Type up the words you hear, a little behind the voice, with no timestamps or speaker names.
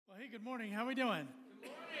Good morning. How are we doing?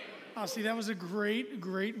 Good morning. Oh, see, that was a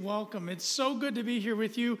great welcome. It's so good to be here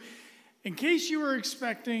with you. In case you were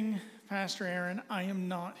expecting Pastor Aaron, I am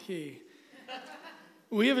not he.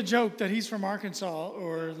 We have a joke that he's from Arkansas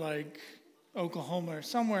or like Oklahoma or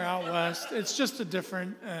somewhere out west. It's just a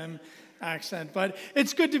different accent, but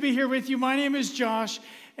it's good to be here with you. My name is Josh,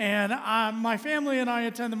 and my family and I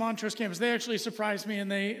attend the Montrose campus. They actually surprised me, and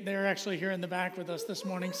they're actually here in the back with us this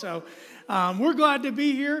morning, so we're glad to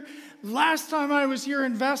be here. Last time I was here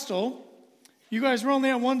in Vestal, you guys were only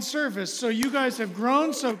at one service, so you guys have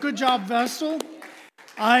grown, so good job, Vestal.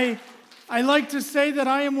 I like to say that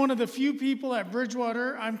I am one of the few people at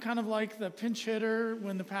Bridgewater. I'm kind of like the pinch hitter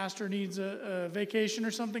when the pastor needs a vacation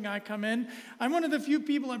or something, I come in. I'm one of the few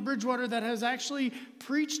people at Bridgewater that has actually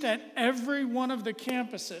preached at every one of the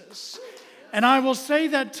campuses. And I will say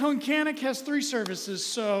that Tunkhannock has 3 services,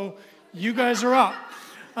 so you guys are up.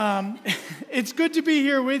 It's good to be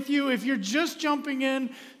here with you. If you're just jumping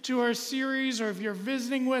in to our series or if you're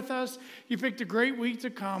visiting with us, you picked a great week to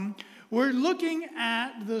come. We're looking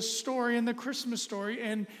at the story and the Christmas story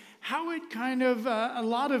and how it kind of, a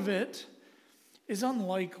lot of it is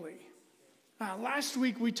unlikely. Last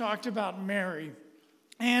week we talked about Mary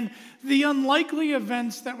and the unlikely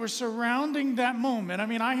events that were surrounding that moment. I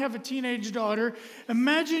mean, I have a teenage daughter.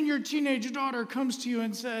 Imagine your teenage daughter comes to you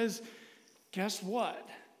and says, guess what?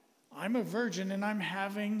 I'm a virgin and I'm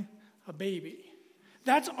having a baby.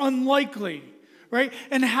 That's unlikely, right?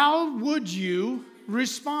 And how would you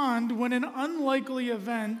respond when an unlikely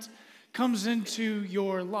event comes into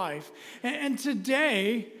your life? And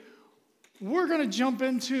today, we're going to jump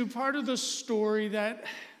into part of the story that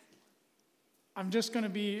I'm just going to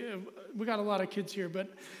be, we got a lot of kids here, but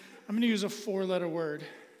I'm going to use a 4-letter word,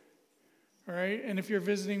 all right? And if you're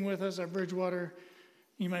visiting with us at Bridgewater,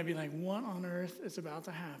 you might be like, what on earth is about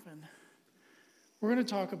to happen? We're going to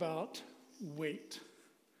talk about wait.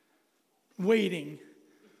 Waiting.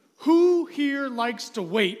 Who here likes to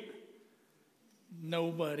wait?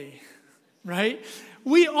 Nobody, right?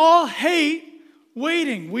 We all hate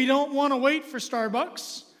waiting. We don't want to wait for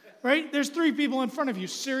Starbucks, right? There's 3 people in front of you.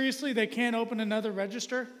 Seriously, they can't open another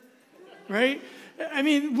register, right? I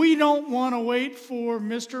mean, we don't want to wait for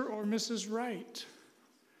Mr. or Mrs. Right,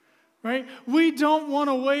 right? We don't want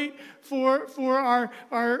to wait for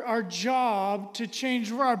our job to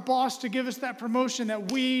change, for our boss to give us that promotion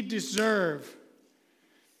that we deserve.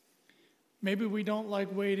 Maybe we don't like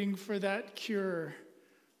waiting for that cure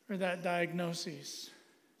or that diagnosis.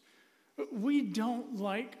 We don't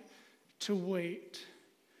like to wait.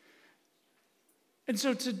 And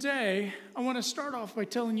so today, I want to start off by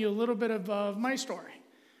telling you a little bit of my story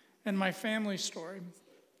and my family's story.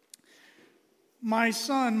 My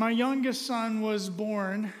youngest son was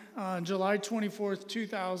born on July 24th,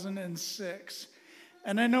 2006.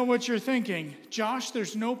 And I know what you're thinking. Josh,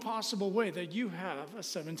 there's no possible way that you have a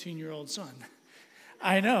 17-year-old son.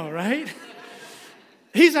 I know, right?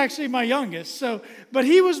 He's actually my youngest. But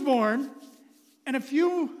he was born, and a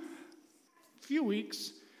few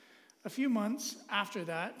weeks, a few months after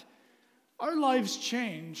that, our lives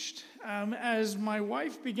changed as my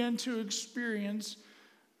wife began to experience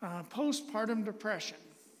postpartum depression.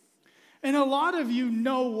 And a lot of you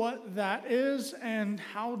know what that is and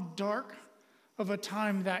how dark of a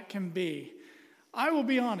time that can be. I will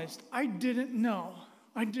be honest, I didn't know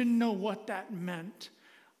what that meant.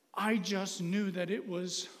 I just knew that it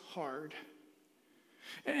was hard.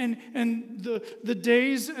 And the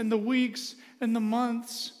days and the weeks and the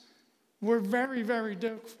months were very, very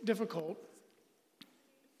difficult.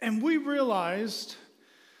 And we realized,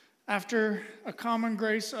 after a common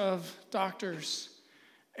grace of doctors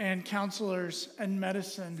and counselors and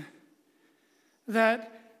medicine,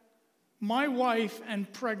 that my wife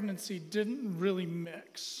and pregnancy didn't really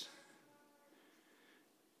mix.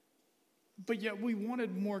 But yet we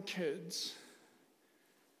wanted more kids.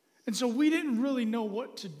 And so we didn't really know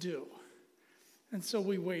what to do. And so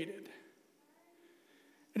we waited.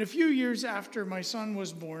 And a few years after my son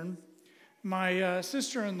was born, my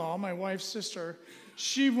sister-in-law, my wife's sister,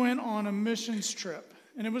 she went on a missions trip.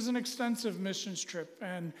 And it was an extensive missions trip.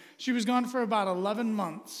 And she was gone for about 11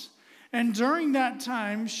 months. And during that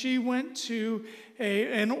time, she went to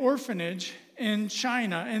an orphanage in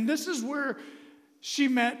China. And this is where she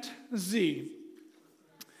met Z.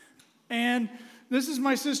 And this is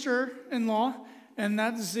my sister-in-law, and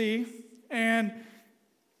that's Z. And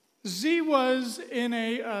Z was in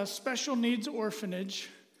a special needs orphanage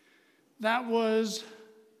that was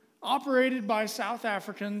operated by South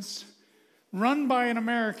Africans, run by an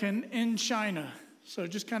American in China. So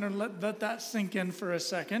just kind of let that sink in for a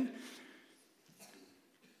second.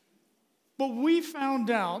 But we found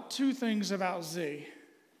out two things about Z.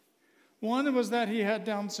 One was that he had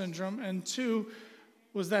Down syndrome, and two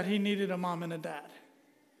was that he needed a mom and a dad.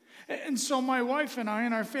 And so my wife and I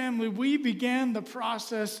and our family, we began the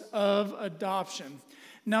process of adoption.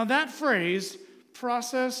 Now that phrase,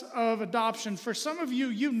 process of adoption, for some of you,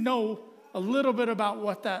 you know a little bit about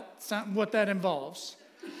what that involves.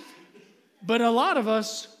 But a lot of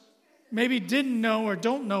us maybe didn't know or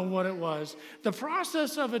don't know what it was. The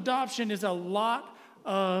process of adoption is a lot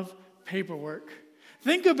of paperwork.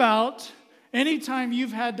 Think about any time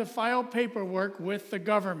you've had to file paperwork with the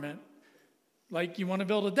government, like you want to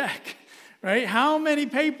build a deck, right? How many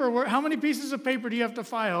pieces of paper do you have to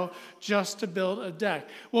file just to build a deck?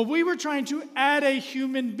 Well, we were trying to add a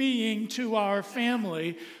human being to our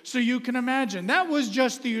family, so you can imagine. That was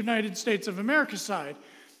just the United States of America side.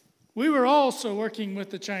 We were also working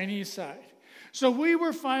with the Chinese side. So we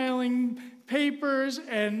were filing papers,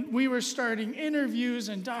 and we were starting interviews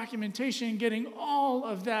and documentation, getting all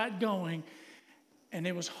of that going. And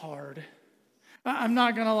it was hard. I'm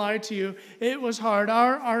not going to lie to you. It was hard.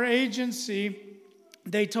 Our agency,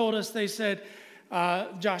 they told us, they said,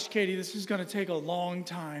 Josh, Katie, this is going to take a long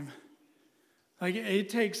time. Like, it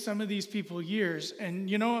takes some of these people years. And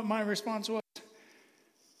you know what my response was?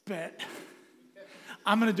 Bet.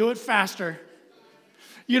 I'm going to do it faster.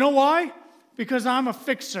 You know why? Because I'm a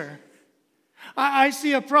fixer. I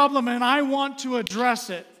see a problem and I want to address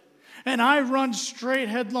it. And I run straight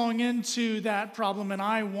headlong into that problem and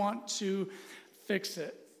I want to fix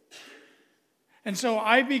it. And so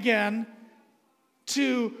I began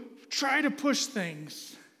to try to push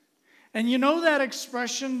things. And you know that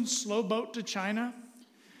expression, slow boat to China?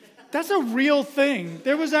 That's a real thing.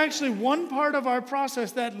 There was actually one part of our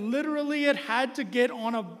process that literally it had to get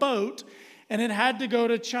on a boat and it had to go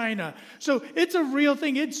to China. So it's a real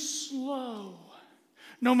thing. It's slow.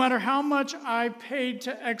 No matter how much I paid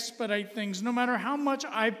to expedite things, no matter how much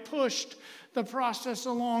I pushed the process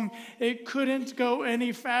along, it couldn't go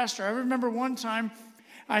any faster. I remember one time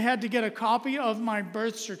I had to get a copy of my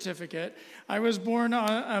birth certificate. I was born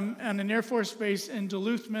on an Air Force base in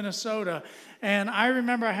Duluth, Minnesota. And I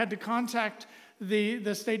remember I had to contact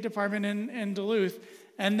the State Department in Duluth.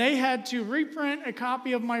 And they had to reprint a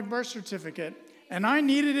copy of my birth certificate. And I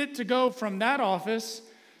needed it to go from that office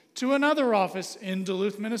to another office in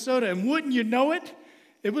Duluth, Minnesota. And wouldn't you know it,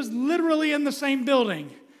 it was literally in the same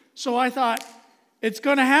building. So I thought, it's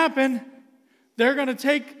going to happen. They're going to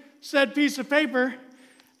take said piece of paper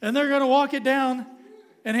and they're going to walk it down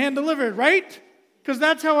and hand deliver it, right? Because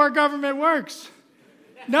that's how our government works.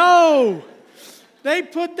 No. They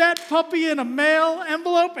put that puppy in a mail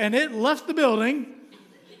envelope and it left the building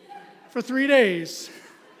for 3 days.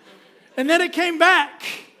 And then it came back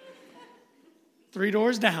 3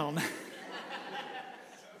 doors down.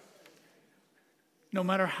 No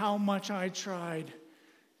matter how much I tried,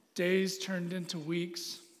 days turned into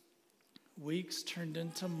weeks, weeks turned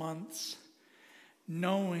into months,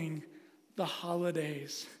 knowing the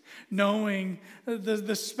holidays, knowing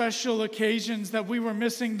the special occasions that we were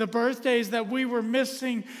missing, the birthdays that we were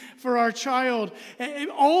missing for our child,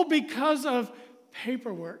 all because of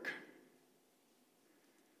paperwork.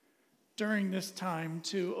 During this time,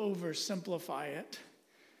 to oversimplify it,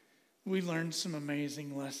 we learned some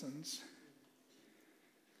amazing lessons.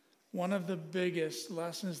 One of the biggest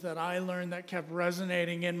lessons that I learned that kept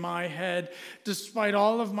resonating in my head, despite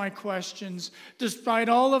all of my questions, despite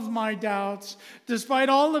all of my doubts, despite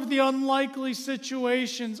all of the unlikely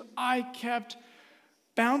situations, I kept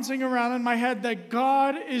bouncing around in my head that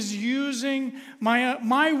God is using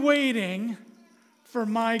my waiting for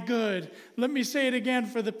my good. Let me say it again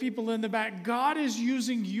for the people in the back. God is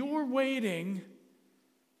using your waiting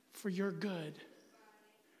for your good.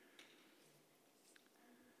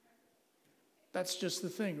 That's just the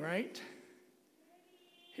thing, right?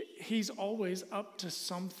 He's always up to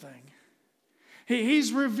something.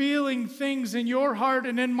 He's revealing things in your heart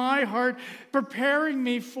and in my heart, preparing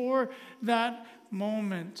me for that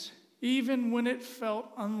moment, even when it felt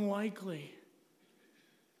unlikely.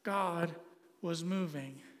 God was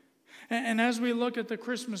moving. And as we look at the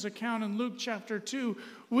Christmas account in Luke chapter 2,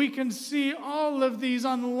 we can see all of these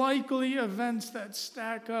unlikely events that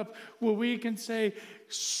stack up where we can say,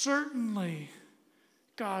 certainly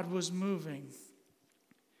God was moving.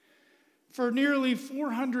 For nearly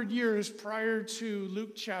 400 years prior to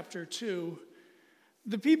Luke chapter 2,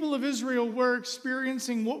 the people of Israel were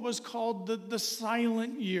experiencing what was called the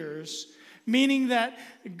silent years, meaning that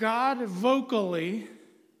God vocally,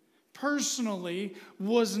 personally,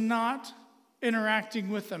 was not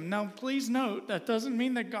interacting with them. Now, please note, that doesn't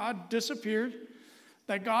mean that God disappeared,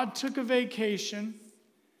 that God took a vacation.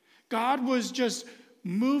 God was just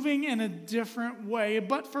moving in a different way.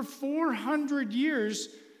 But for 400 years,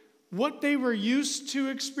 what they were used to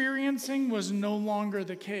experiencing was no longer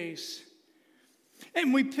the case.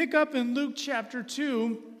 And we pick up in Luke chapter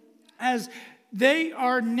 2 as they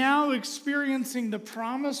are now experiencing the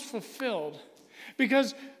promise fulfilled.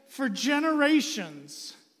 Because for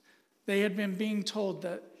generations, they had been being told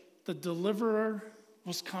that the deliverer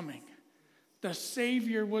was coming. The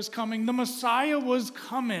Savior was coming. The Messiah was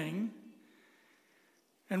coming.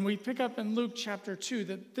 And we pick up in Luke chapter 2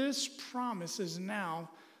 that this promise is now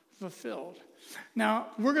fulfilled. Now,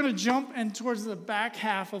 we're going to jump in towards the back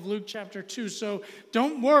half of Luke chapter 2. So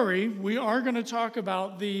don't worry, we are going to talk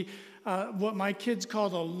about the what my kids call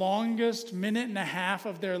the longest minute and a half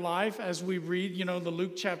of their life as we read, the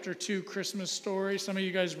Luke chapter 2 Christmas story. Some of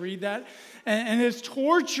you guys read that. And it's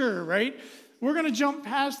torture, right? We're going to jump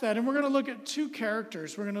past that, and we're going to look at two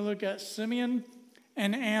characters. We're going to look at Simeon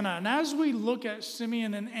and Anna. And as we look at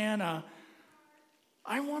Simeon and Anna,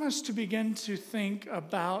 I want us to begin to think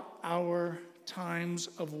about our times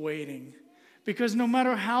of waiting. Because no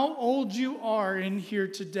matter how old you are in here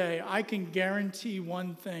today, I can guarantee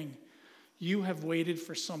one thing. You have waited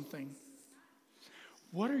for something.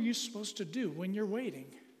 What are you supposed to do when you're waiting?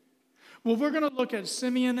 Well, we're going to look at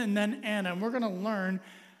Simeon and then Anna, and we're going to learn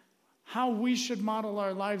how we should model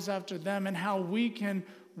our lives after them and how we can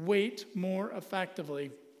wait more effectively.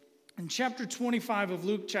 In chapter 25 of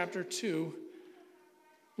Luke chapter 2,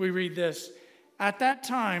 we read this. At that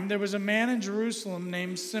time, there was a man in Jerusalem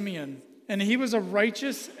named Simeon, and he was a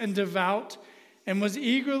righteous and devout and was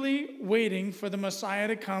eagerly waiting for the Messiah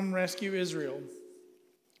to come rescue Israel.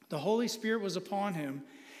 The Holy Spirit was upon him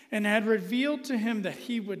and had revealed to him that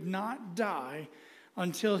he would not die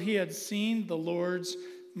until he had seen the Lord's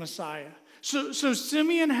Messiah. So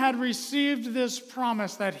Simeon had received this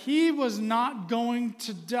promise that he was not going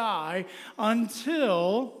to die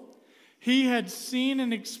until he had seen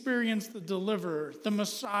and experienced the deliverer, the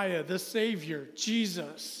Messiah, the Savior,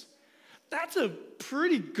 Jesus. That's a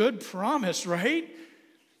pretty good promise, right?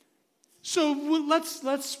 So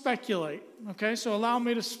let's speculate, okay? So allow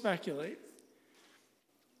me to speculate.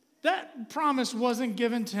 That promise wasn't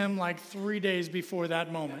given to him like 3 days before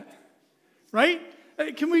that moment, right?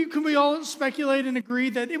 Can we all speculate and agree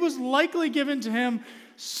that it was likely given to him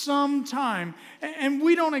sometime? And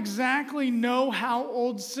we don't exactly know how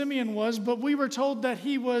old Simeon was, but we were told that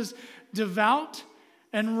he was devout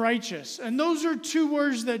and righteous. And those are two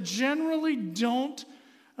words that generally don't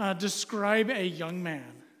describe a young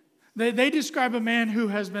man. They describe a man who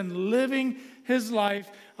has been living his life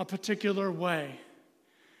a particular way.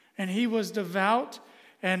 And he was devout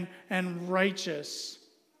and righteous.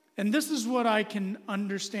 And this is what I can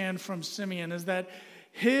understand from Simeon, is that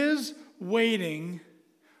his waiting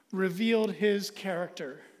revealed his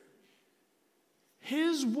character.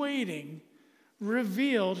 His waiting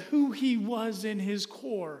revealed who he was in his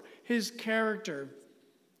core, his character.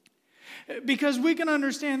 Because we can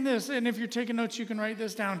understand this, and if you're taking notes, you can write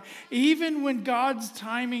this down. Even when God's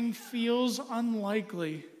timing feels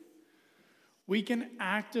unlikely, we can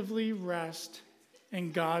actively rest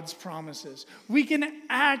in God's promises. We can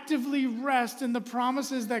actively rest in the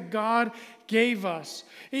promises that God gave us.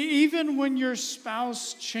 Even when your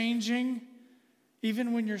spouse changing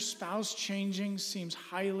seems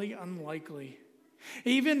highly unlikely.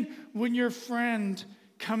 Even when your friend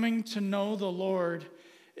coming to know the Lord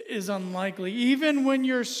is unlikely. Even when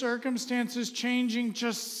your circumstances changing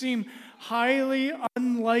just seem highly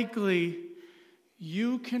unlikely,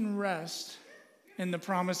 you can rest in the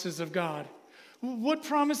promises of God. What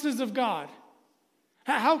promises of God?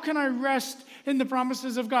 How can I rest in the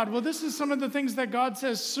promises of God? Well, this is some of the things that God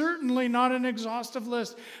says, certainly not an exhaustive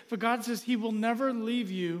list, but God says he will never leave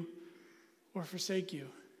you or forsake you.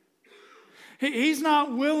 He's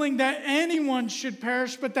not willing that anyone should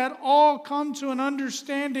perish, but that all come to an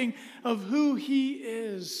understanding of who he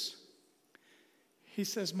is. He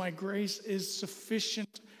says, my grace is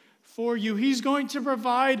sufficient for you. He's going to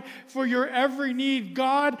provide for your every need.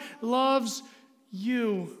 God loves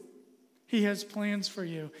you. He has plans for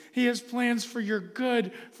you. He has plans for your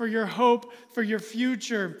good, for your hope, for your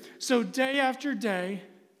future. So day after day,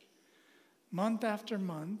 month after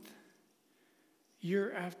month,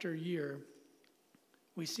 year after year,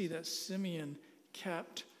 we see that Simeon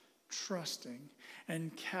kept trusting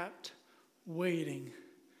and kept waiting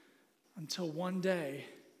until one day,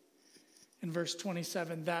 in verse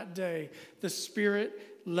 27, that day, the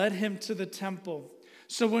Spirit led him to the temple.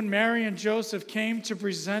 So when Mary and Joseph came to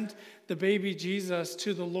present the baby Jesus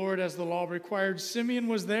to the Lord as the law required, Simeon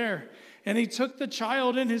was there. And he took the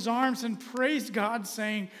child in his arms and praised God,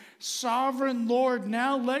 saying, "Sovereign Lord,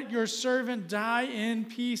 now let your servant die in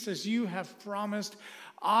peace as you have promised.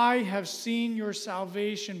 I have seen your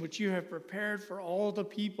salvation, which you have prepared for all the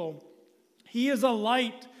people. He is a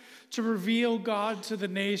light to reveal God to the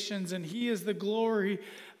nations, and he is the glory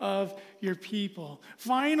of your people."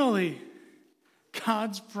 Finally,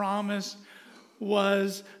 God's promise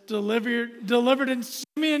was delivered, and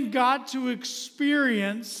Simeon got to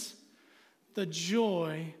experience the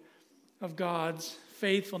joy of God's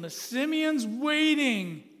faithfulness. Simeon's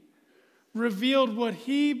waiting revealed what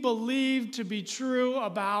he believed to be true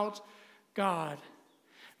about God,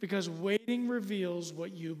 because waiting reveals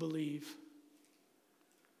what you believe.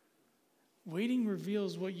 Waiting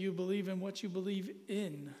reveals what you believe and what you believe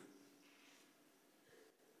in,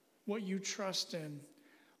 what you trust in,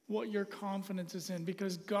 what your confidence is in,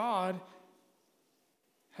 because God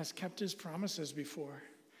has kept his promises before.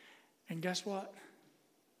 And guess what?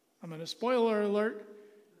 I'm going to spoiler alert.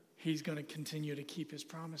 He's going to continue to keep his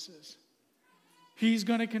promises. He's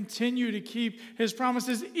going to continue to keep his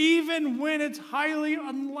promises even when it's highly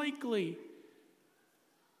unlikely.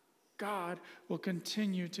 God will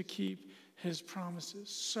continue to keep his promises.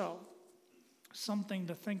 So, something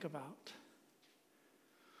to think about.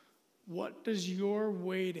 What does your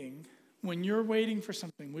waiting, when you're waiting for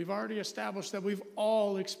something, we've already established that we've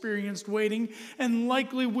all experienced waiting, and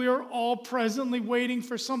likely we're all presently waiting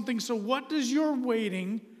for something. So what does your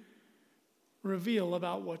waiting reveal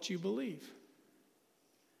about what you believe?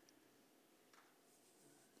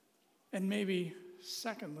 And maybe,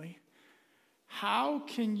 secondly, how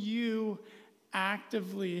can you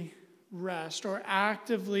actively rest or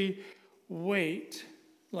actively wait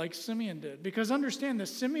like Simeon did? Because understand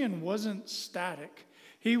this, Simeon wasn't static.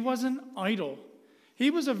 He wasn't idle. He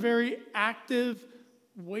was a very active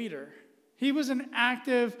waiter. He was an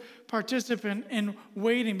active participant in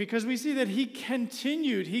waiting, because we see that he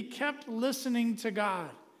kept listening to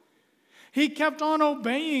God. He kept on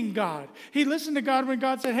obeying God. He listened to God when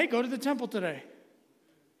God said, "Hey, go to the temple today."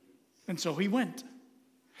 And so he went.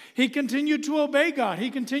 He continued to obey God. He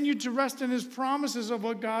continued to rest in his promises of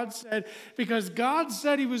what God said, because God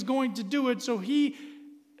said he was going to do it, so he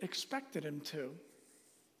expected him to.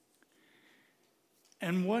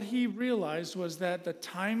 And what he realized was that the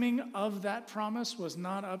timing of that promise was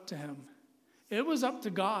not up to him. It was up to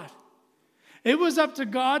God. It was up to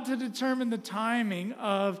God to determine the timing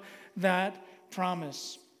of that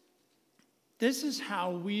promise. This is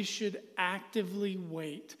how we should actively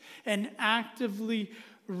wait and actively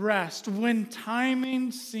rest when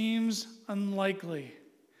timing seems unlikely.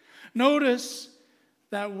 Notice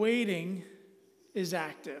that waiting is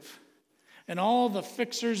active. And all the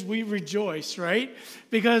fixers, we rejoice, right?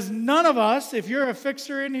 Because none of us, if you're a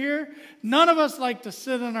fixer in here, none of us like to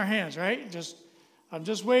sit on our hands, right? I'm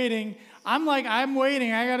just waiting. I'm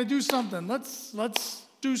waiting. I got to do something. Let's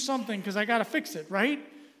do something because I got to fix it, right?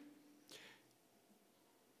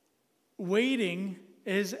 Waiting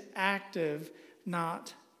is active,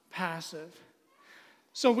 not passive.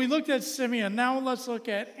 So we looked at Simeon. Now let's look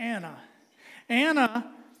at Anna.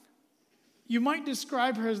 Anna, you might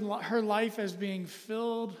describe her life as being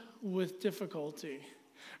filled with difficulty.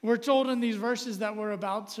 We're told in these verses that we're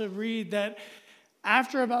about to read that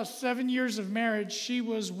after about 7 years of marriage, she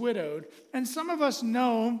was widowed. And some of us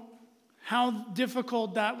know how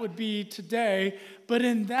difficult that would be today, but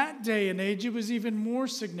in that day and age, it was even more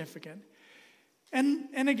significant.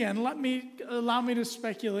 And again, allow me to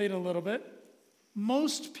speculate a little bit.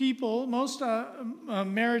 Most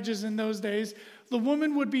marriages in those days, the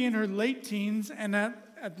woman would be in her late teens and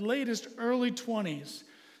at latest early 20s.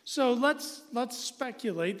 So let's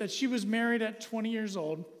speculate that she was married at 20 years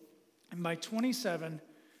old, and by 27,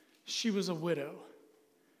 she was a widow.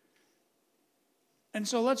 And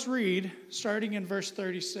so let's read, starting in verse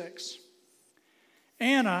 36.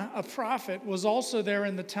 Anna, a prophet, was also there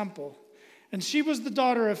in the temple, and she was the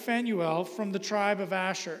daughter of Phanuel from the tribe of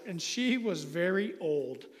Asher, and she was very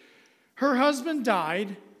old. Her husband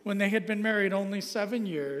died when they had been married only 7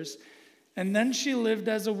 years, and then she lived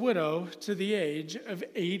as a widow to the age of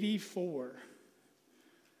 84.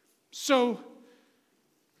 So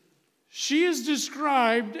she is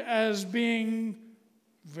described as being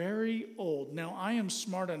very old. Now, I am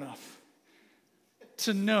smart enough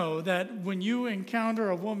to know that when you encounter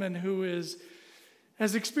a woman who has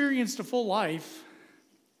experienced a full life,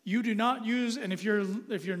 you do not use, and if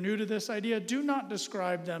you're new to this idea, do not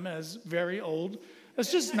describe them as very old,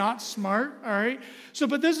 That's just not smart, all right? So,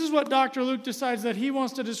 but this is what Dr. Luke decides that he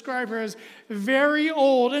wants to describe her as very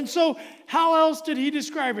old. And so how else did he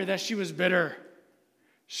describe her? That she was bitter.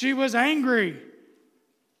 She was angry.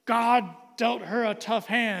 God dealt her a tough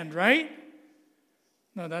hand, right?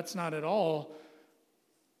 No, that's not at all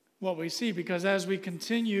what we see, because as we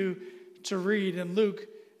continue to read in Luke,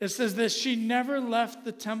 it says this: she never left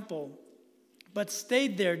the temple, but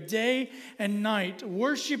stayed there day and night,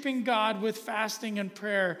 worshiping God with fasting and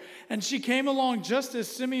prayer. And she came along just as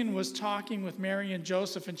Simeon was talking with Mary and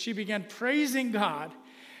Joseph, and she began praising God.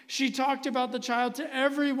 She talked about the child to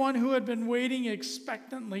everyone who had been waiting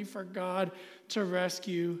expectantly for God to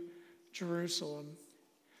rescue Jerusalem.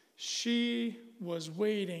 She was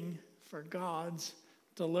waiting for God's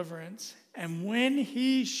deliverance. And when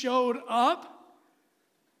he showed up,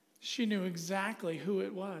 she knew exactly who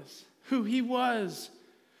it was, who he was.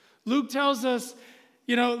 Luke tells us,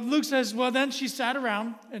 Luke says, well, then she sat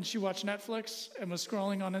around and she watched Netflix and was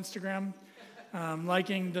scrolling on Instagram,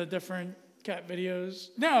 liking the different cat videos.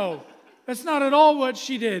 No, that's not at all what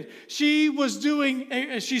she did. She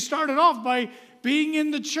started off by being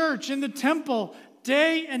in the church, in the temple,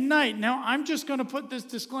 day and night. Now, I'm just going to put this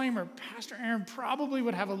disclaimer. Pastor Aaron probably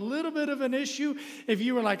would have a little bit of an issue if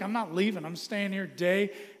you were like, I'm not leaving. I'm staying here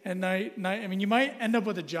day and night. I mean, you might end up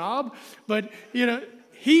with a job, but,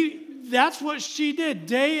 that's what she did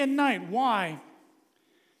day and night. Why?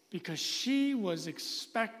 Because she was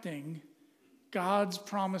expecting God's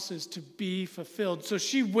promises to be fulfilled. So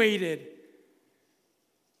she waited.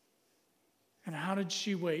 And how did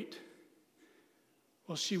she wait?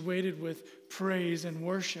 Well, she waited with praise and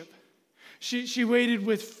worship. She waited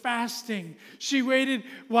with fasting. She waited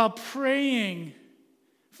while praying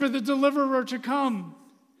for the deliverer to come.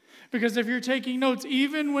 Because if you're taking notes,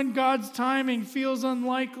 even when God's timing feels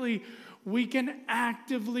unlikely, we can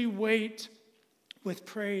actively wait with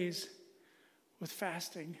praise, with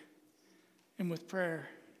fasting, and with prayer.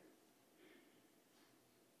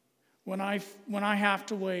 When I have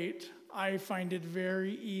to wait, I find it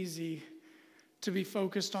very easy to be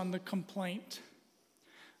focused on the complaint,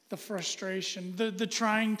 the frustration, the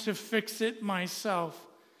trying to fix it myself.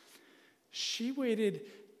 She waited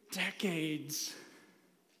decades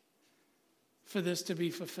for this to be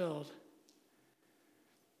fulfilled.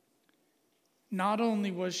 Not only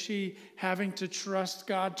was she having to trust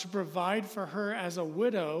God to provide for her as a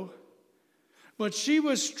widow, but she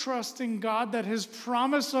was trusting God that his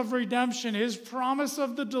promise of redemption, his promise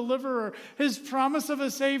of the deliverer, his promise of a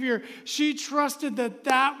Savior, she trusted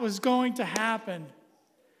that was going to happen.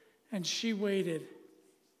 And she waited.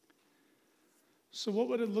 So what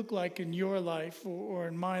would it look like in your life or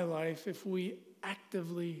in my life if we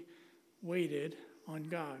actively waited on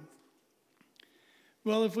God?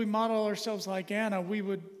 Well, if we model ourselves like Anna, we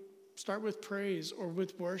would start with praise or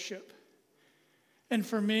with worship. And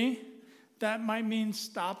for me, that might mean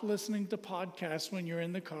stop listening to podcasts when you're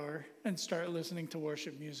in the car and start listening to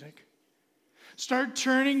worship music. Start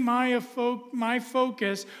turning my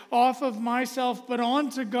focus off of myself, but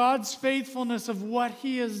onto God's faithfulness of what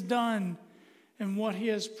he has done and what he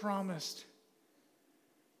has promised.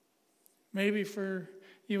 Maybe for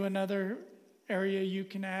you, another area you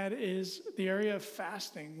can add is the area of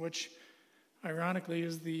fasting, which ironically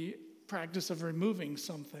is the practice of removing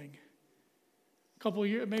something.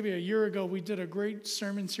 Maybe a year ago, we did a great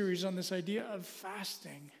sermon series on this idea of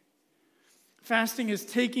fasting. Fasting is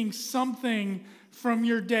taking something from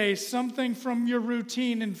your day, something from your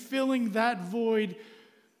routine, and filling that void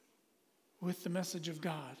with the message of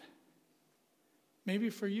God.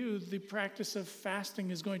 Maybe for you, the practice of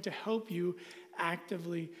fasting is going to help you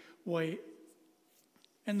actively wait.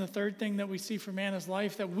 And the third thing that we see from Anna's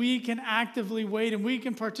life that we can actively wait and we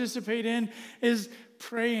can participate in is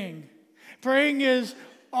praying. Praying is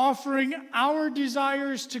offering our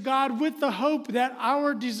desires to God with the hope that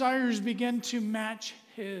our desires begin to match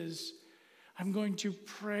his. I'm going to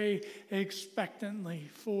pray expectantly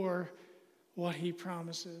for what he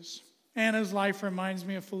promises. Anna's life reminds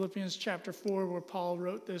me of Philippians chapter 4, where Paul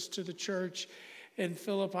wrote this to the church in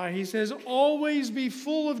Philippi. He says, always be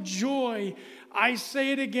full of joy. I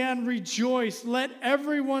say it again, rejoice. Let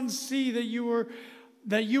everyone see that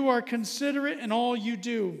you are considerate in all you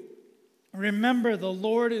do. Remember, the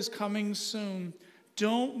Lord is coming soon.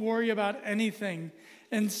 Don't worry about anything.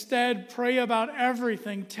 Instead, pray about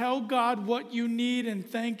everything. Tell God what you need and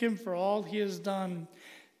thank him for all he has done.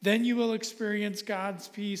 Then you will experience God's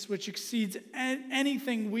peace, which exceeds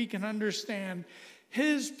anything we can understand.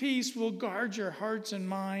 His peace will guard your hearts and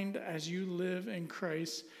mind as you live in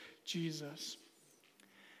Christ Jesus.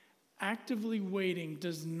 Actively waiting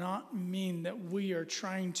does not mean that we are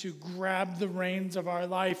trying to grab the reins of our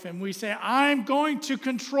life and we say, I'm going to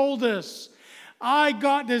control this. I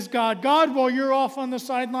got this, God. God, while you're off on the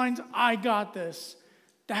sidelines, I got this.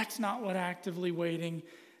 That's not what actively waiting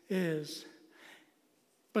is.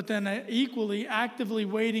 But then equally, actively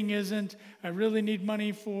waiting isn't, I really need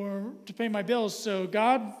money to pay my bills, so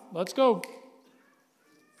God, let's go.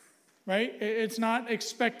 Right? It's not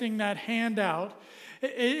expecting that handout.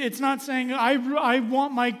 It's not saying, I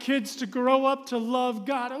want my kids to grow up to love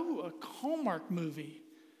God. Oh, a Hallmark movie.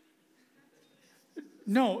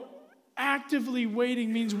 No, actively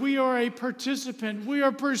waiting means we are a participant. We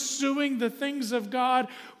are pursuing the things of God,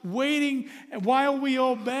 waiting while we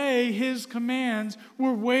obey His commands.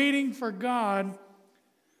 We're waiting for God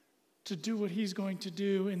to do what He's going to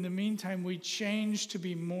do. In the meantime, we change to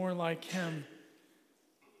be more like Him.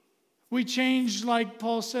 We change, like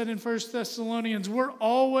Paul said in 1 Thessalonians, we're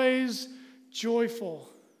always joyful.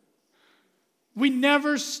 We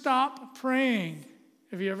never stop praying.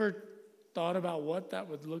 Have you ever thought about what that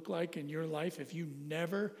would look like in your life if you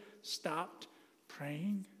never stopped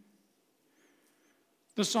praying?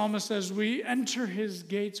 The psalmist says, we enter His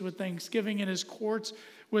gates with thanksgiving and His courts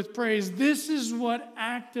with praise. This is what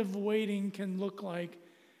active waiting can look like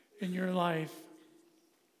in your life.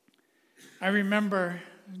 I remember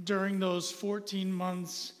during those 14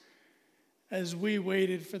 months as we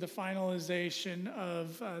waited for the finalization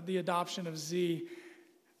of the adoption of Z,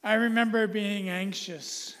 I remember being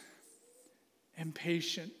anxious,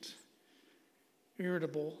 impatient,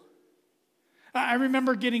 irritable. I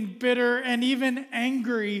remember getting bitter and even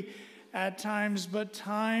angry at times, but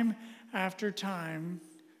time after time,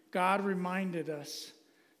 God reminded us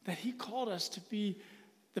that He called us to be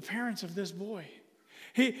the parents of this boy.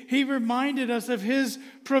 He reminded us of His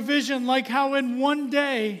provision, like how in one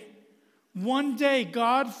day,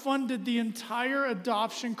 God funded the entire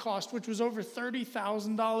adoption cost, which was over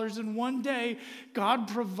 $30,000. In one day, God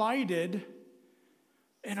provided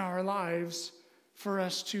in our lives for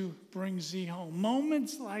us to bring Z home.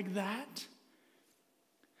 Moments like that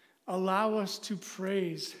allow us to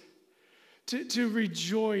praise, to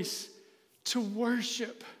rejoice, to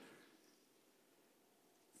worship.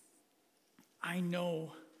 I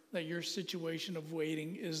know that your situation of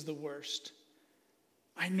waiting is the worst.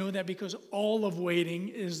 I know that because all of waiting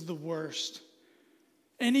is the worst.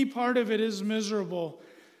 Any part of it is miserable.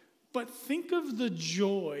 But think of the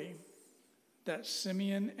joy that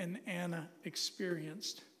Simeon and Anna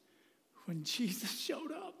experienced when Jesus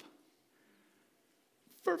showed up.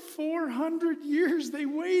 For 400 years they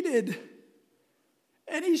waited.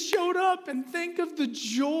 And He showed up, and think of the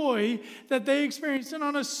joy that they experienced. And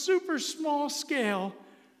on a super small scale,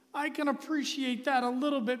 I can appreciate that a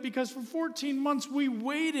little bit because for 14 months we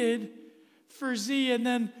waited for Z, and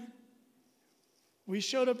then we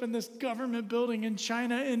showed up in this government building in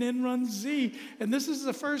China and in runs Z. And this is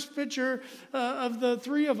the first picture of the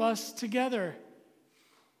three of us together.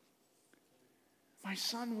 My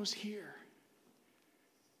son was here.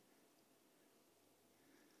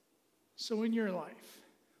 So in your life,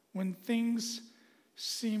 when things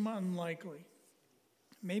seem unlikely,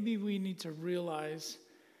 maybe we need to realize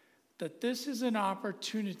that this is an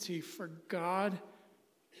opportunity for God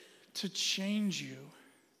to change you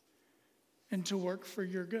and to work for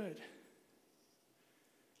your good.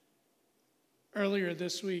 Earlier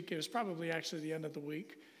this week, it was probably actually the end of the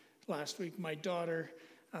week, last week, my daughter,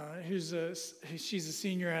 she's a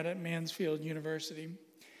senior at Mansfield University,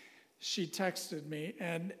 she texted me,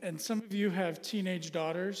 and some of you have teenage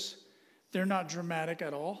daughters. They're not dramatic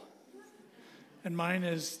at all. And mine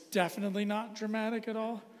is definitely not dramatic at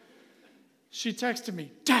all. She texted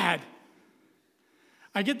me, Dad.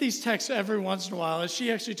 I get these texts every once in a while. And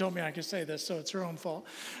she actually told me I could say this, so it's her own fault.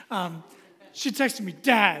 She texted me,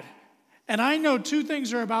 Dad. And I know two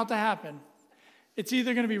things are about to happen. It's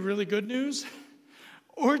either going to be really good news,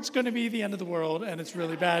 or it's going to be the end of the world, and it's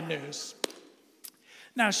really bad news.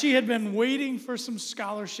 Now, she had been waiting for some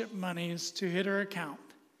scholarship monies to hit her account.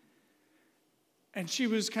 And she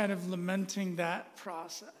was kind of lamenting that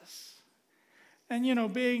process. And, you know,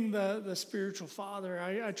 being the spiritual father,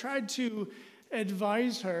 I tried to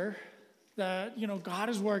advise her that, you know, God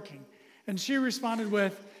is working. And she responded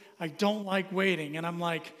with, I don't like waiting. And I'm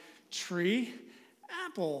like, tree,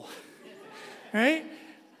 apple, right?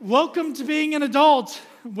 Welcome to being an adult.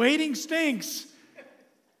 Waiting stinks.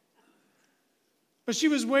 But she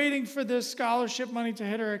was waiting for this scholarship money to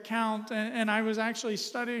hit her account, and I was actually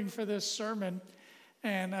studying for this sermon.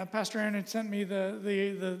 And Pastor Aaron had sent me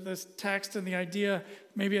the text and the idea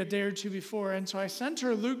maybe a day or two before. And so I sent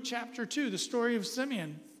her Luke chapter 2, the story of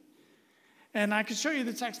Simeon. And I can show you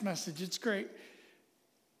the text message. It's great.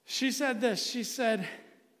 She said this. She said,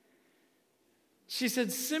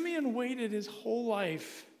 Simeon waited his whole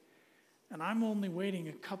life, and I'm only waiting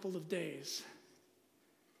a couple of days.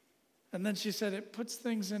 And then she said, it puts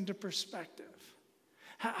things into perspective.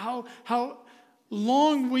 How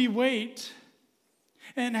long we wait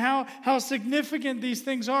and how significant these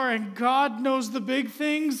things are. And God knows the big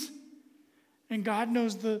things, and God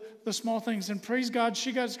knows the small things. And praise God,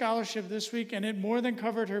 she got scholarship this week, and it more than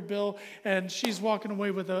covered her bill, and she's walking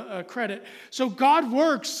away with a credit. So God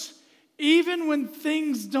works even when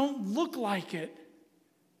things don't look like it.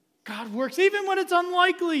 God works even when it's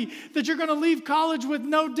unlikely that you're going to leave college with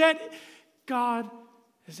no debt. God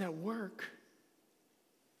is at work.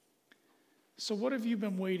 So what have you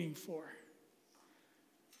been waiting for?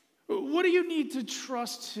 What do you need to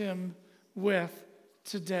trust Him with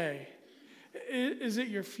today? Is it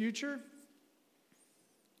your future?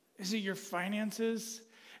 Is it your finances?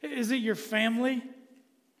 Is it your family?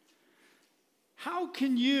 How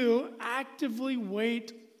can you actively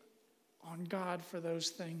wait on God for those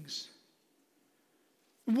things?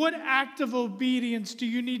 What act of obedience do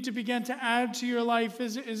you need to begin to add to your life?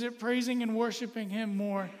 Is it praising and worshiping Him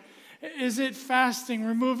more? Is it fasting,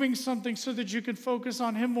 removing something so that you can focus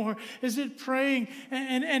on Him more? Is it praying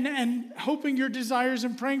and hoping your desires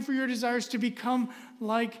and praying for your desires to become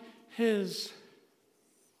like His?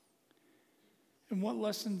 And what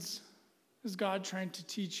lessons is God trying to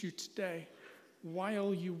teach you today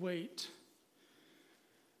while you wait?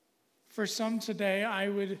 For some today, I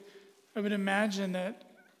would imagine that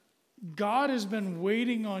God has been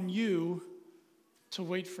waiting on you to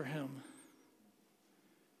wait for Him.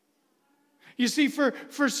 You see,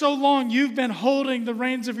 for so long, you've been holding the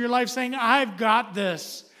reins of your life saying, I've got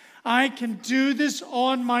this. I can do this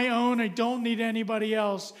on my own. I don't need anybody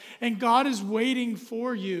else. And God is waiting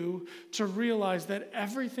for you to realize that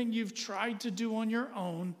everything you've tried to do on your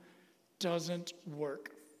own doesn't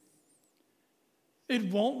work.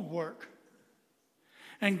 It won't work.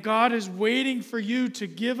 And God is waiting for you to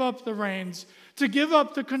give up the reins, to give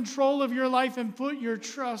up the control of your life and put your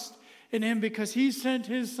trust in Him, because He sent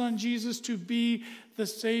His Son Jesus to be the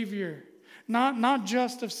Savior, not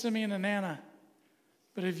just of Simeon and Anna,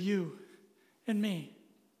 but of you and me.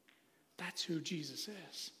 That's who Jesus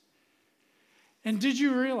is. And did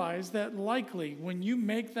you realize that likely when you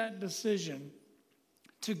make that decision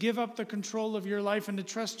to give up the control of your life and to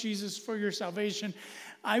trust Jesus for your salvation,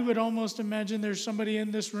 I would almost imagine there's somebody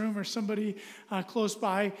in this room or somebody close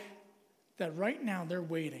by that right now they're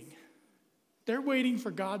waiting. They're waiting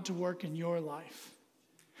for God to work in your life.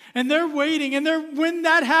 And they're waiting, and when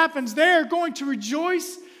that happens, they're going to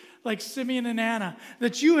rejoice like Simeon and Anna,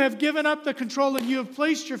 that you have given up the control and you have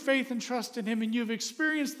placed your faith and trust in Him, and you've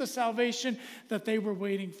experienced the salvation that they were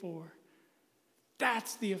waiting for.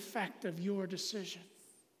 That's the effect of your decision.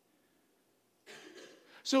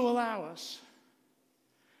 So allow us,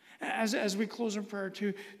 as we close in prayer,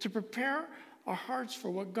 to prepare our hearts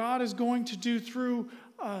for what God is going to do through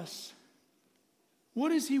us. What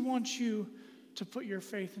does He want you to put your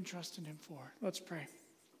faith and trust in Him for? Let's pray.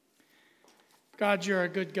 God, You're a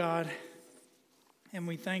good God, and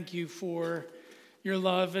we thank You for Your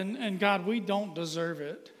love. And God, we don't deserve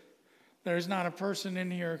it. There's not a person in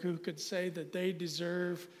here who could say that they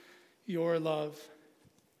deserve Your love.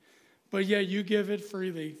 But yet You give it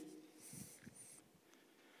freely.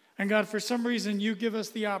 And God, for some reason, You give us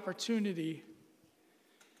the opportunity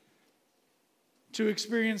to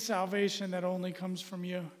experience salvation that only comes from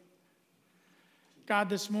You. God,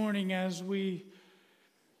 this morning as we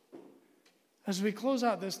close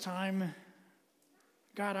out this time,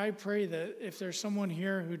 God, I pray that if there's someone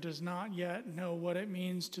here who does not yet know what it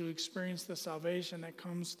means to experience the salvation that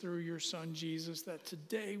comes through Your Son, Jesus, that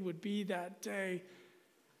today would be that day.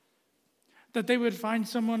 That they would find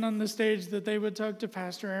someone on the stage, that they would talk to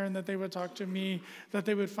Pastor Aaron, that they would talk to me, that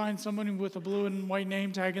they would find someone with a blue and white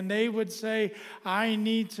name tag, and they would say, I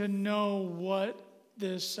need to know what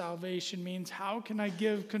this salvation means. How can I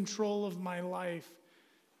give control of my life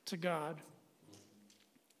to God?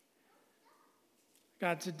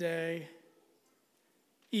 God, today,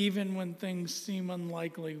 even when things seem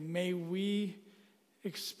unlikely, may we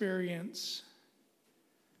experience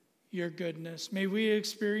Your goodness. May we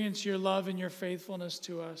experience Your love and Your faithfulness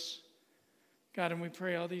to us. God, and we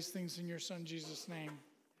pray all these things in Your Son, Jesus' name.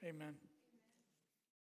 Amen.